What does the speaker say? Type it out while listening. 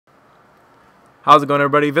How's it going,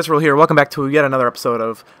 everybody? Visceral here. Welcome back to yet another episode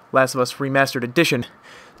of Last of Us Remastered Edition.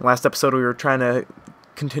 Last episode we were trying to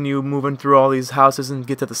continue moving through all these houses and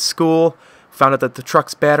get to the school. Found out that the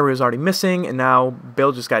truck's battery was already missing, and now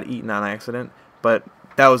Bill just got eaten on accident. But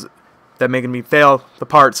that making me fail the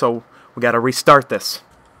part, so we gotta restart this.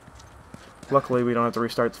 Luckily, we don't have to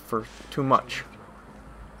restart for too much.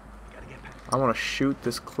 I want to shoot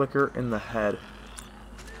this clicker in the head.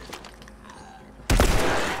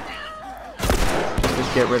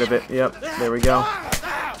 Just get rid of it. Yep, there we go.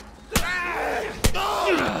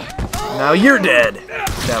 Now you're dead!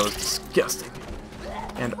 That was disgusting.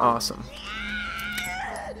 And awesome.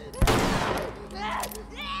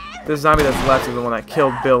 This zombie that's left is the one that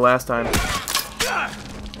killed Bill last time. Well,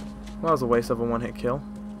 that was a waste of a one-hit kill.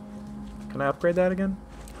 Can I upgrade that again?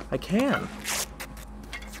 I can!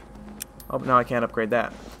 Oh, now I can't upgrade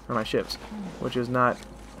that for my ships, which is not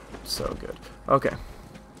so good. Okay.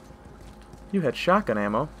 You had shotgun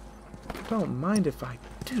ammo. Don't mind if I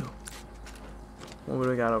do. What do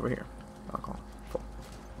we got over here? Alcohol. Full.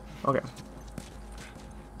 Okay.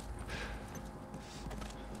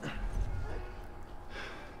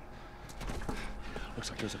 Looks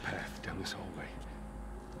like there's a path down this hallway.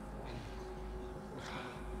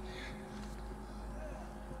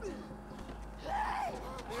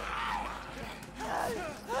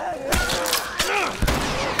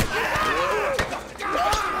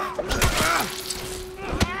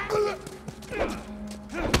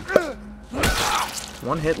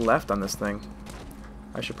 One hit left on this thing.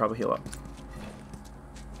 I should probably heal up.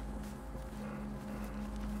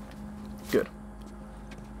 Good.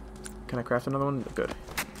 Can I craft another one? Good.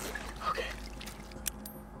 Okay.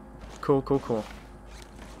 Cool, cool, cool.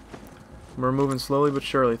 We're moving slowly but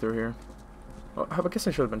surely through here. Oh, I guess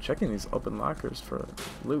I should have been checking these open lockers for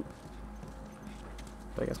loot.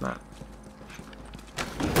 But I guess not.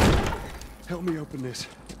 Help me open this.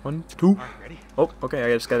 1, 2. Ready? Oh, okay.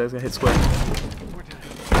 I just gotta hit square.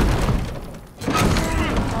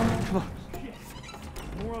 Come on.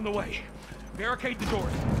 More on the way. Barricade the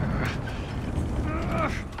doors.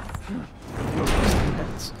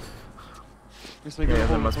 Yeah,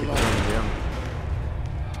 that must be good. Yeah.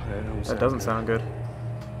 That doesn't sound good.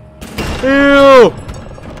 Ew!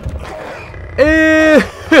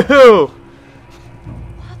 Ew!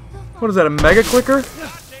 What is that, a mega clicker?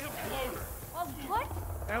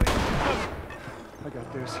 I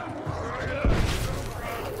got this.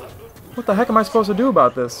 What the heck am I supposed to do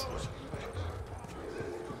about this?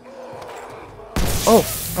 Oh,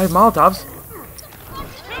 I have Molotovs.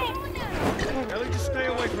 Ellie, just stay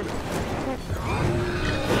away from it.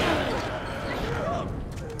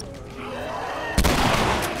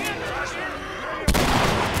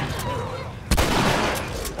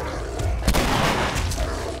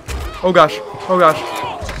 Oh gosh, oh gosh.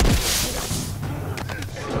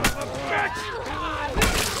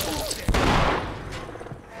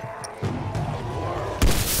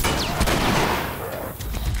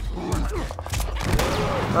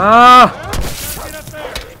 Ah! Get up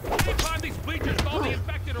there. Climb these bleachers with all the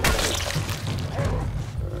infected around.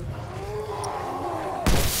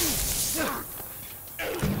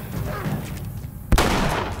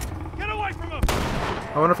 Get away from him.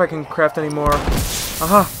 I wonder if I can craft any more.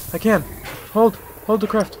 Aha! I can! Hold the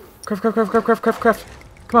craft. Craft.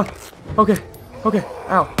 Come on. Okay.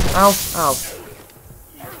 Ow.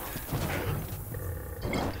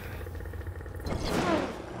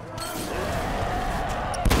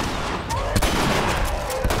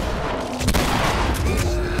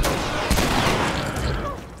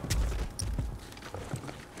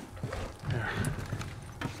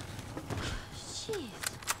 Jeez.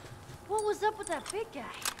 What was up with that big guy?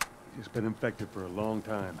 He's been infected for a long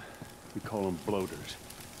time. We call them bloaters.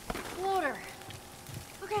 Floater.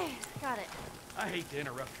 Okay, got it. I hate to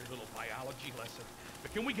interrupt your little biology lesson,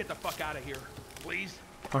 but can we get the fuck out of here, please?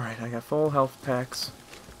 Alright, I got full health packs.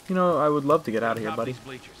 You know, I would love to get out of here, Top buddy. these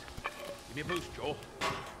bleachers. Give me a boost, Joel.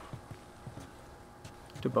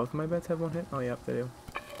 Do both of my beds have one hit? Oh, yep, they do.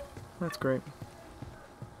 That's great.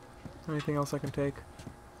 Anything else I can take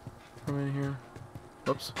from in here?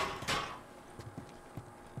 Whoops.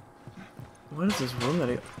 What is this room that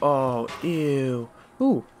I... Oh, ew.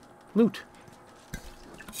 Ooh, loot.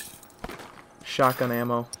 Shotgun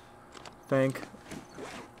ammo. Thank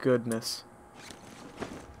goodness.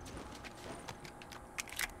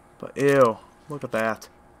 But ew, look at that.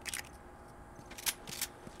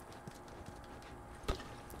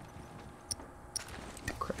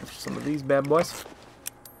 Craft some of these bad boys.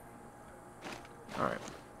 Alright.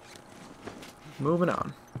 Moving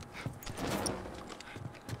on.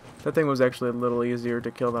 That thing was actually a little easier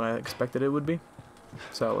to kill than I expected it would be,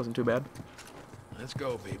 so it wasn't too bad. Let's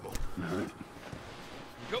go, people. All right.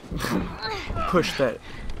 Go. Push that.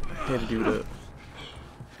 Had to do the.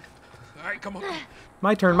 All right, come on.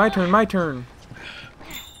 My turn. My turn. My turn.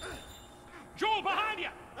 Joel, behind you.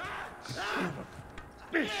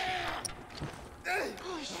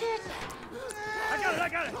 Oh, shit. I got it. I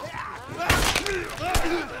got it.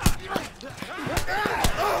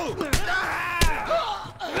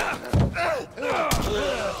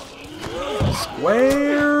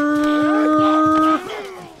 Square.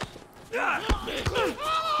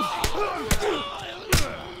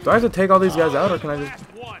 Do I have to take all these guys out, or can I just?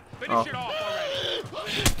 Last one. Finish Oh. it off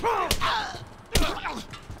already.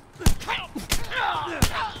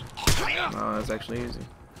 Oh, that's actually easy.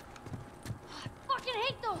 I fucking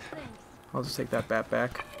hate those things. I'll just take that bat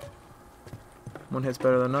back. One hit's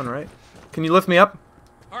better than none, right? Can you lift me up?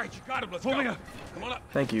 All right, you got him. Let's go. Come on up.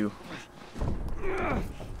 Thank you.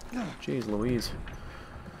 Jeez Louise.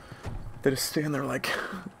 They just stand there like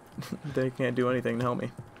they can't do anything to help me.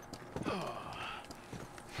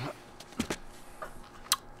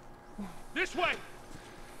 This way.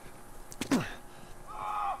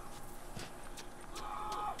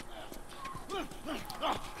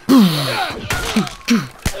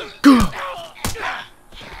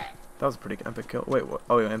 That was a pretty epic kill. Wait, what?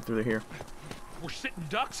 Oh yeah, and through here. We're sitting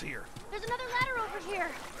ducks here. There's another ladder over here.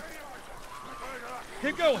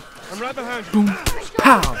 Keep going. I'm right behind you. Boom.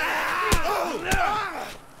 Pow.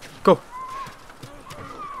 Go.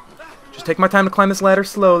 Just take my time to climb this ladder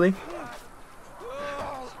slowly.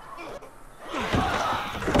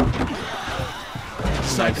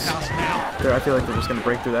 Nice. There, I feel like they're just gonna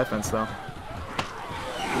break through that fence though.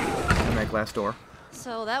 And that glass door.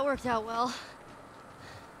 So that worked out well.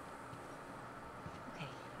 Okay,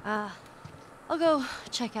 I'll go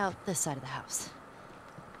check out this side of the house.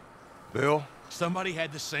 Bill? Somebody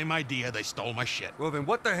had the same idea. They stole my shit. Well, then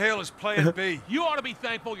what the hell is Plan B? You ought to be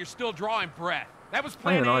thankful you're still drawing breath. That was I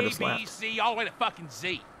plan don't know, I A, just B, laughed. C, all the way to fucking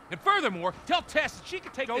Z. And furthermore, tell Tess that she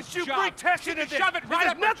can take this Don't you job. bring Tess She into can this. shove it right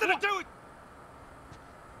up her nothing to tw- do with...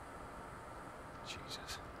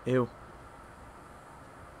 Jesus. Ew.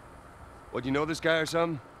 What, you know this guy or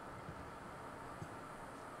something?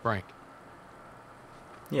 Frank.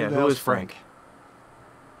 Yeah, the who hell's is Frank?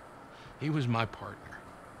 He was my partner.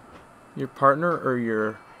 Your partner or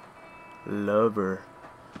your lover?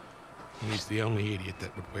 He's the only idiot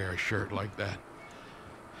that would wear a shirt like that.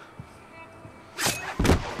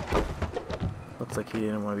 Looks like he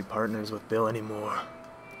didn't want to be partners with Bill anymore.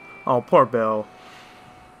 Oh, poor Bill.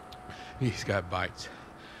 He's got bites.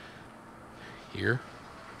 Here.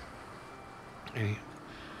 And he...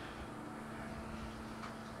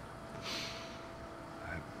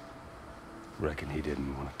 Reckon he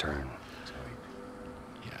didn't want to turn. So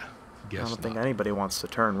Yeah, I guess don't think not. anybody wants to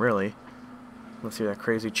turn, really. Unless you're that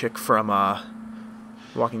crazy chick from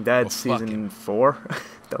Walking Dead Well, fuck season him. 4.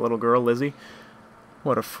 That little girl, Lizzie.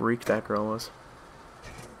 What a freak that girl was.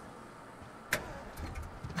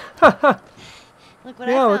 Look what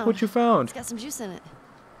I Yeah, found. look what you found. It's got some juice in it.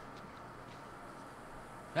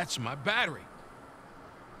 That's my battery.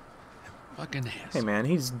 Fucking ass. Hey man,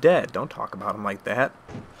 he's dead. Don't talk about him like that.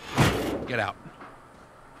 Get out.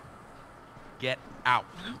 Get out.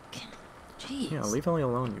 Okay. Jeez. Yeah, leave Ellie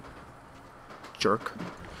alone, you jerk.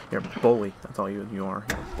 You're a bully. That's all you are.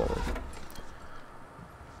 You're a bully.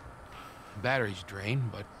 Battery's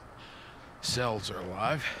drained, but cells are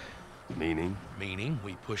alive. meaning? Meaning,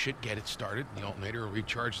 we push it, get it started, and the alternator will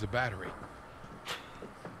recharge the battery.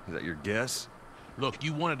 Is that your guess? Look,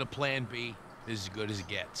 you wanted a plan B. This is as good as it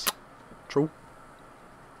gets. True.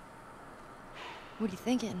 What are you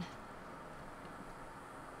thinking?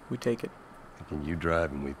 We take it. Thinking you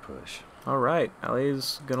drive and we push. Alright,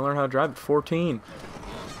 Ellie's gonna learn how to drive at 14.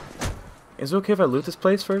 Is it okay if I loot this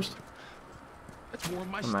place first? That's more of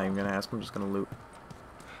my I'm not stuff. even gonna ask, I'm just gonna loot.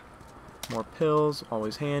 More pills,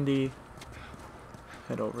 always handy.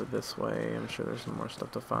 Head over this way, I'm sure there's some more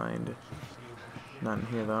stuff to find. Not in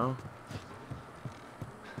here though.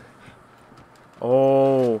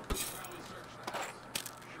 Oh!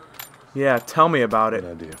 Yeah, tell me about it.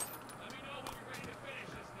 Good idea.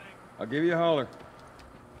 I'll give you a holler.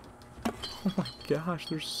 Oh my gosh,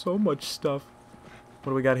 there's so much stuff.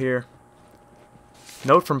 What do we got here?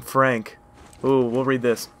 Note from Frank. Ooh, we'll read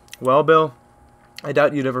this. Well, Bill, I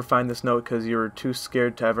doubt you'd ever find this note because you were too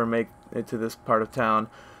scared to ever make it to this part of town.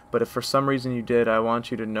 But if for some reason you did, I want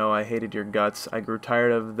you to know I hated your guts. I grew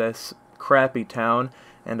tired of this crappy town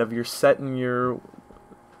and of your set in your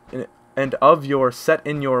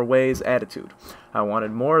ways attitude. I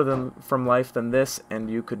wanted more from life than this, and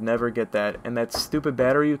you could never get that. And that stupid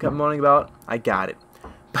battery you kept moaning about, I got it.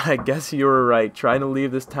 But I guess you were right. Trying to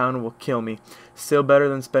leave this town will kill me. Still better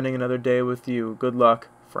than spending another day with you. Good luck,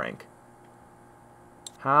 Frank.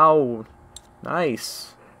 How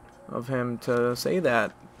nice of him to say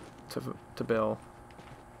that to Bill.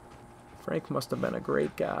 Frank must have been a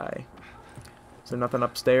great guy. Is there nothing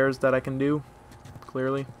upstairs that I can do?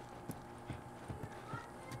 Clearly.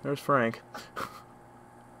 There's Frank.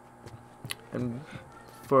 And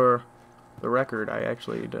for the record, I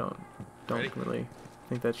actually don't really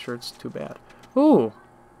think that shirt's too bad. Ooh!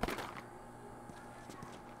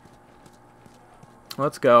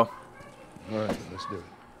 Let's go. Alright, let's do it.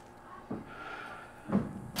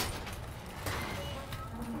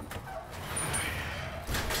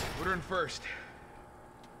 Put her in first.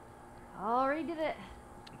 Already did it.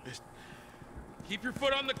 Just keep your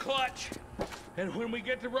foot on the clutch. And when we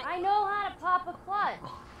get to I know how to pop a clutch.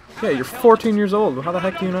 Yeah, you're 14 years old. How the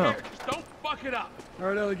heck do you know? Just don't fuck it up.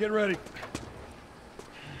 Alright, Ellie, get ready.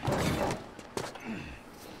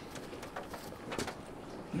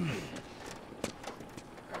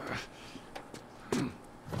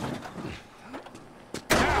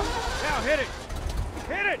 Now hit it.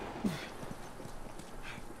 Hit it.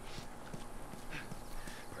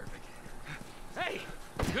 Perfect. Hey,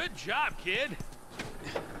 good job, kid.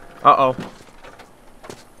 Uh-oh.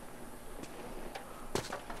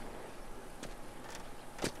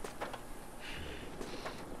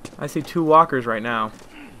 I see 2 walkers right now.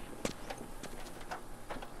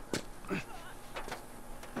 Nice,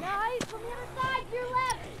 from the other side, to your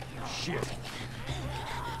left. Shit.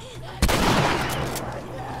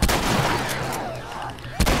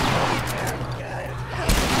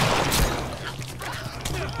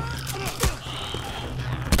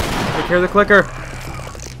 Take care of the clicker.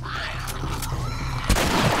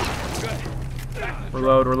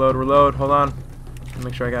 Reload, reload, reload. Hold on.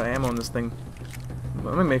 Make sure I got ammo in this thing.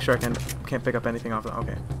 Let me make sure I can't pick up anything off.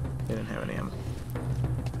 Okay, they didn't have any ammo.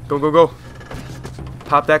 Go, go, go!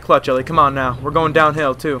 Pop that clutch, Ellie. Come on now. We're going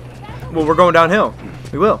downhill too. Well, we're going downhill.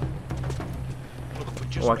 We will.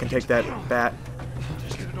 Oh, I can take that bat.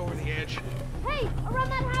 Just get it over the edge. Hey, around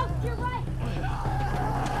that house, to your right.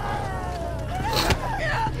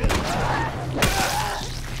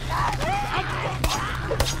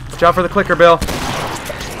 Watch out for the clicker, Bill.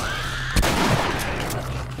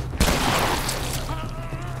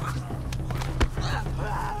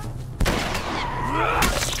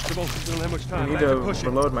 We don't have much I time. need Back to push it.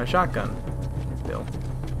 reload my shotgun, Bill.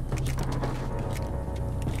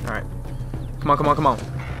 Alright. Come on, come on, come on.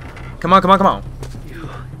 Come on, come on, come on. You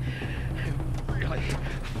really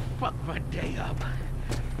fucked my day up.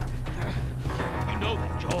 You know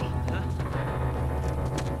that, Joel, huh?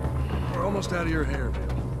 We're almost out of your hair, Bill.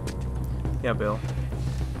 Yeah, Bill.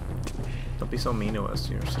 Don't be so mean to us.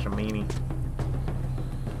 You're such a meanie.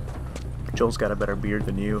 Joel's got a better beard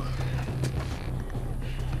than you.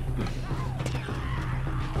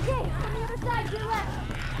 Okay, from the other side, to your left.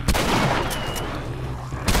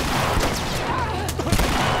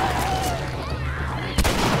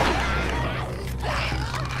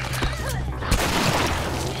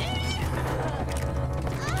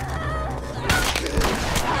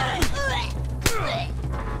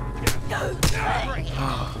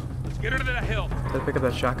 Let's get her to that hill. Did I pick up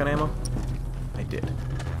that shotgun ammo? I did.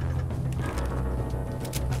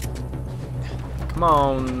 Come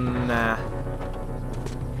on. Nah.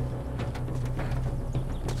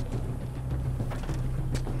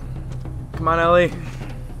 Come on, Ellie.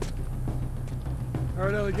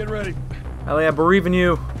 Alright, Ellie, get ready. Ellie, I believe in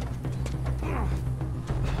you.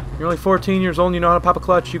 You're only 14 years old and you know how to pop a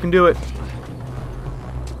clutch. You can do it.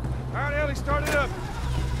 Alright, Ellie, start it up.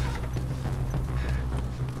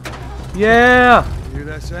 Yeah! You hear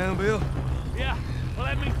that sound, Bill? Yeah, well,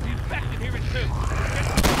 that means the infected hear it too.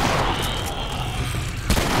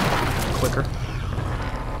 Clicker.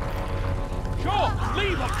 Joel,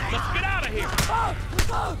 leave them. Let's get out of here.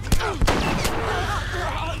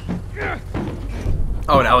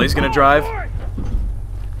 Oh, and Ellie's gonna drive.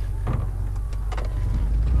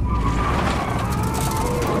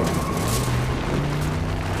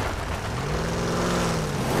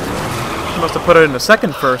 She must have put it in the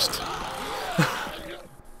second first.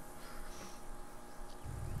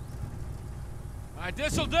 All right,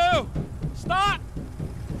 this'll do. Stop.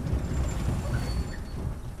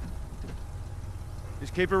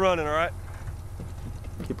 Just keep her running, alright?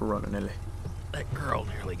 Keep her running, Ellie. That girl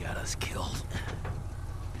nearly got us killed.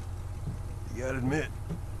 You gotta admit,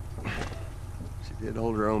 she did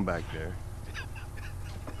hold her own back there.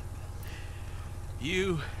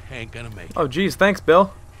 You ain't gonna make it. Oh, geez, thanks,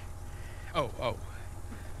 Bill. Oh.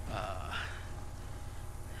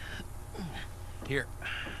 Here.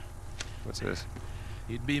 What's this?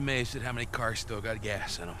 You'd be amazed at how many cars still got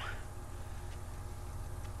gas in them.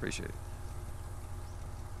 Appreciate it.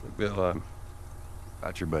 Look, Bill,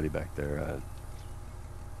 about your buddy back there,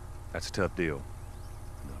 that's a tough deal.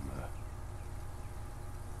 And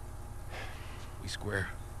We square.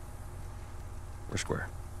 we're square.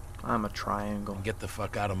 I'm a triangle. Get the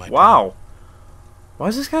fuck out of my Wow. Why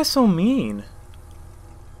is this guy so mean?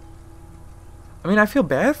 I mean, I feel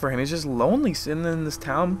bad for him. He's just lonely sitting in this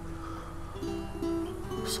town.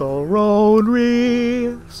 So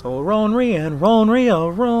lonely and lonely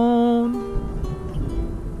alone.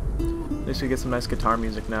 At least we get some nice guitar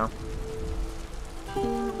music now.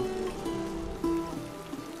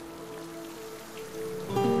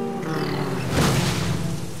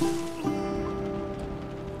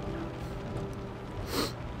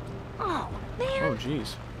 Oh, man. Oh,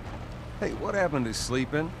 jeez. Hey, what happened to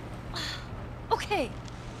sleeping? Okay,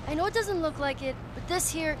 I know it doesn't look like it, but this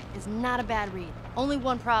here is not a bad read. Only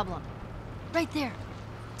one problem. Right there.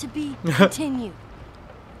 To be continued.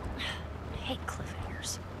 I hate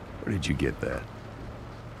cliffhangers. Where did you get that?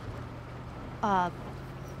 Back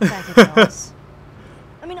at the house.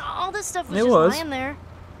 I mean, all this stuff was It just was. lying there.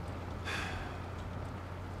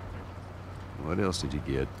 What else did you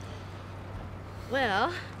get?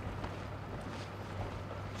 Well...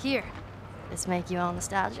 Here. This make you all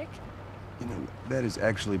nostalgic? You know, that is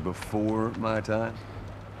actually before my time.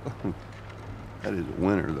 That is a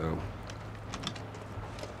winner, though.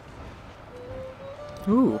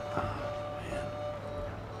 Ooh.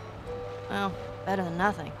 Well, better than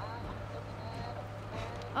nothing.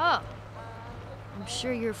 Oh. I'm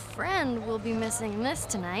sure your friend will be missing this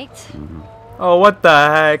tonight. Mm-hmm. Oh, what the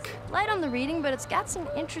heck? Light on the reading, but it's got some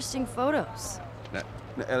interesting photos. Now,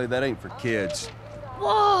 Ellie, that ain't for kids.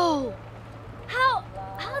 Whoa!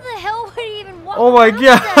 How the hell would he even walk Oh my around with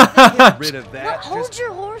that thing? god! Rid of that. Look, hold Just...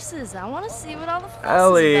 your horses. I want to see what all the fuss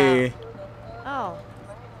Ellie. is about. Oh.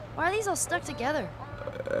 Why are these all stuck together?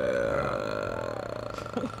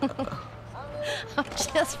 I'm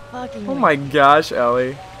just fucking Oh with my you. gosh,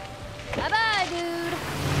 Ellie. Bye-bye, dude.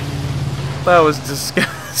 That was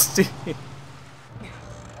disgusting.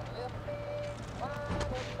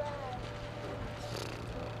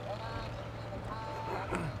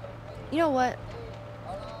 You know what?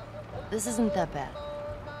 This isn't that bad.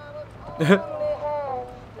 Why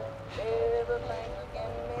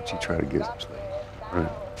don't you try to get some sleep?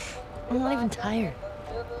 Right. I'm not even tired.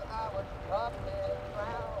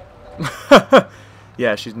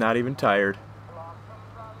 Yeah, she's not even tired.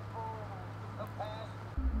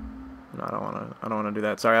 No, I don't wanna do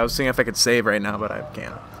that. Sorry, I was seeing if I could save right now, but I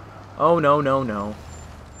can't. Oh no, no, no.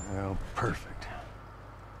 Well, perfect.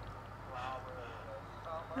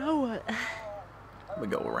 Now what? We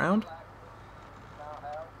go around.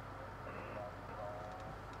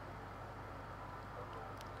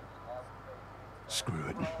 Screw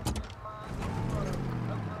it.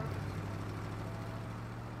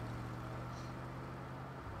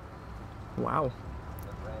 Wow.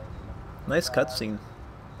 Nice cutscene.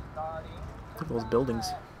 Look at those buildings.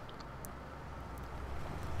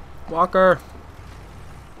 Walker!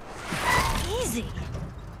 Easy.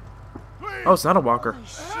 Oh, it's not a walker. Holy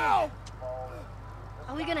shit.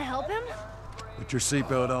 Are we gonna help him? Put your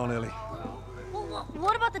seatbelt on, Ellie. Well,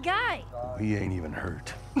 what about the guy? He ain't even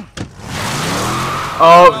hurt.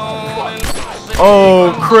 Oh!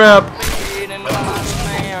 Oh, crap!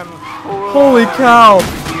 Holy cow!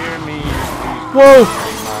 Whoa!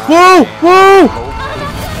 Whoa! Whoa!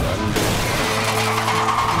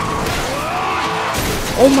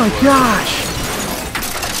 Oh my gosh!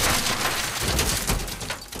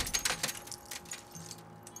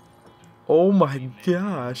 Oh my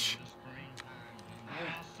gosh.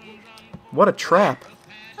 What a trap.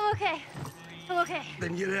 I'm okay. I'm okay.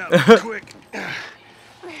 Then get out, quick.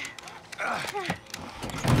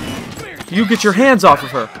 You get your hands off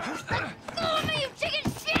of her. Oh, me, you chicken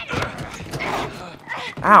shit!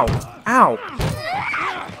 Ow. Ow.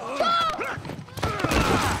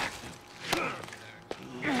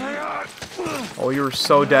 Oh, you're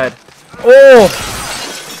so dead. Oh!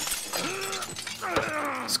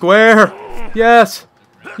 Square! Yes!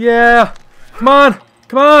 Yeah! Come on!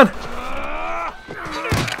 Come on!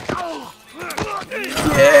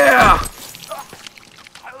 Yeah!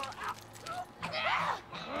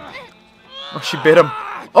 Oh, she bit him.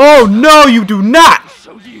 Oh, no, you do not!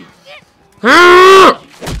 Yeah!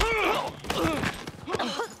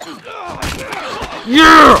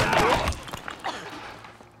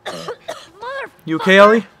 You okay,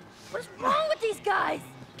 Ellie? What's wrong with these guys?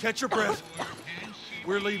 Catch your breath.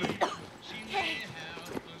 We're leaving. Hey.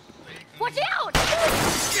 Watch out!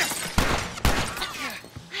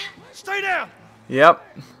 Stay down.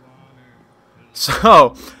 Yep.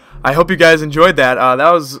 So, I hope you guys enjoyed that.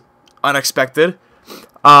 That was unexpected.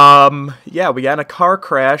 Yeah, we got in a car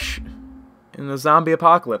crash in the zombie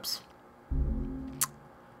apocalypse.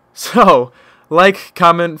 So, like,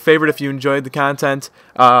 comment, favorite if you enjoyed the content.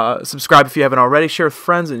 Subscribe if you haven't already. Share with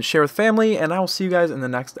friends and share with family. And I will see you guys in the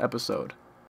next episode.